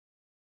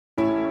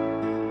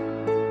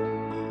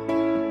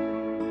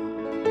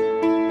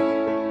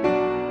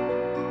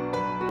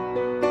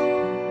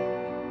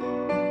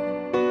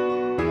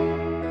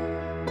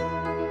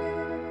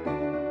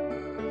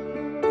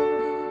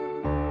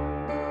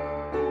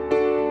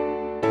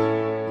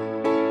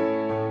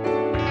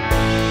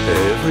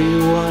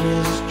Everyone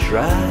is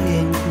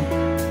trying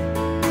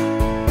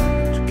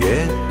to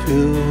get to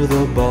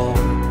the bar.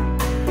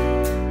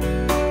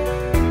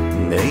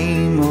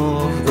 Name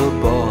of the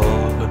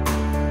bar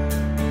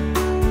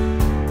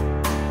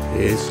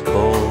is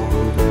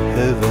called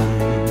Heaven.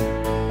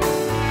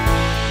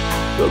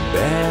 The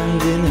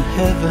band in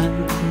heaven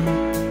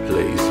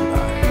plays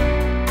my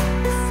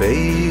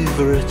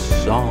favorite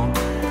song,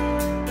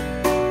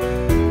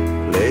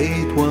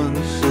 played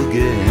once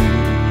again,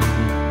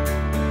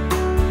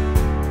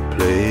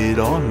 played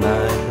all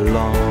night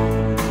long.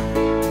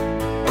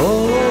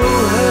 Oh,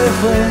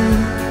 heaven,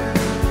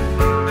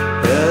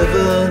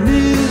 heaven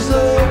is a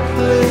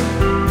place,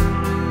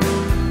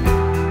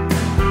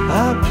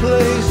 a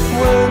place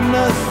where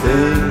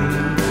nothing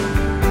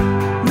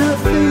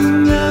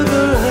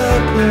ever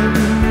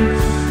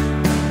happens.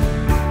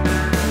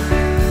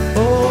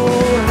 Oh,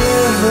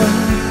 heaven,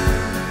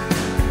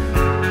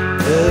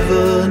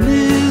 heaven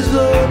is a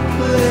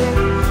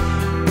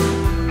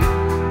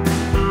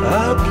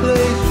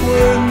place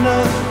where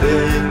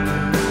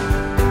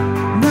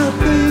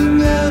nothing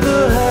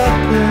ever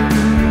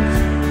happens.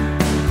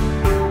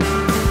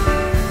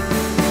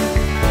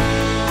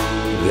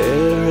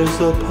 There's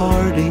a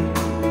party,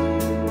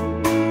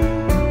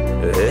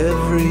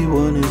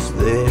 everyone is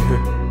there.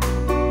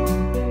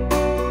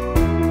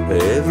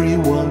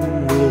 Everyone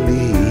will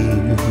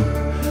leave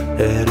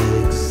at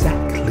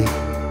exactly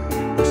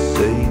the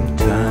same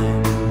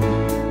time.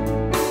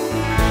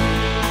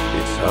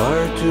 It's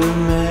hard to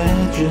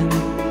imagine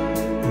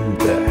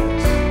that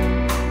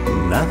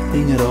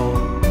nothing at all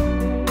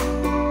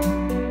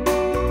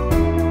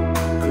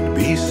could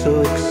be so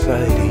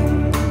exciting,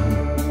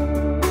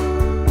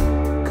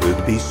 could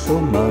be so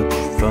much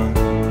fun.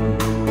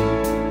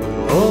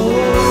 Oh,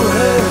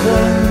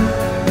 heaven,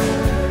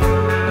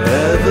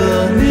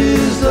 heaven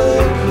is a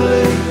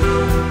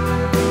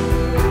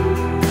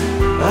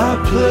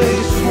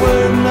place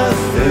where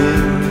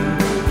nothing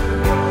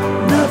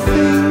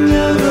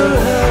ever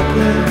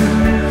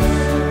happens.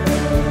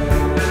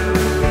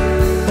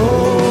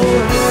 Oh,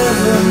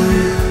 heaven,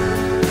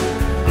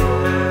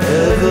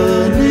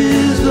 heaven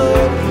is a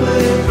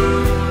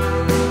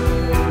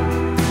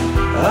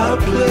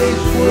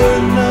place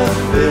where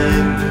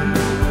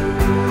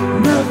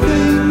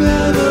nothing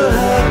ever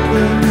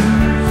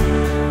happens.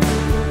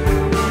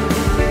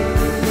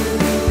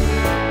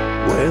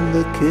 When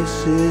the kiss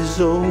is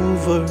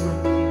over,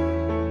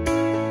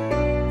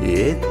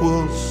 it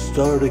will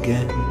start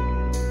again.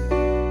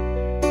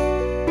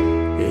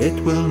 It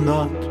will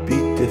not be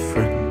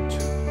different,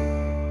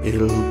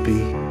 it'll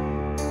be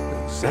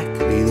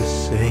exactly the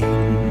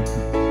same.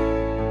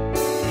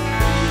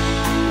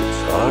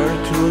 It's hard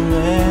to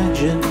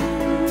imagine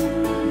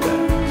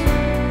that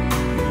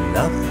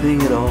nothing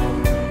at all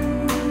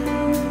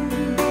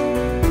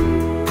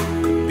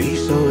could be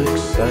so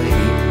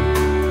exciting,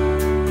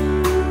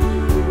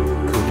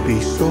 could be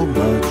so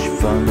much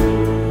fun.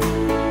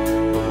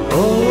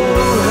 Oh,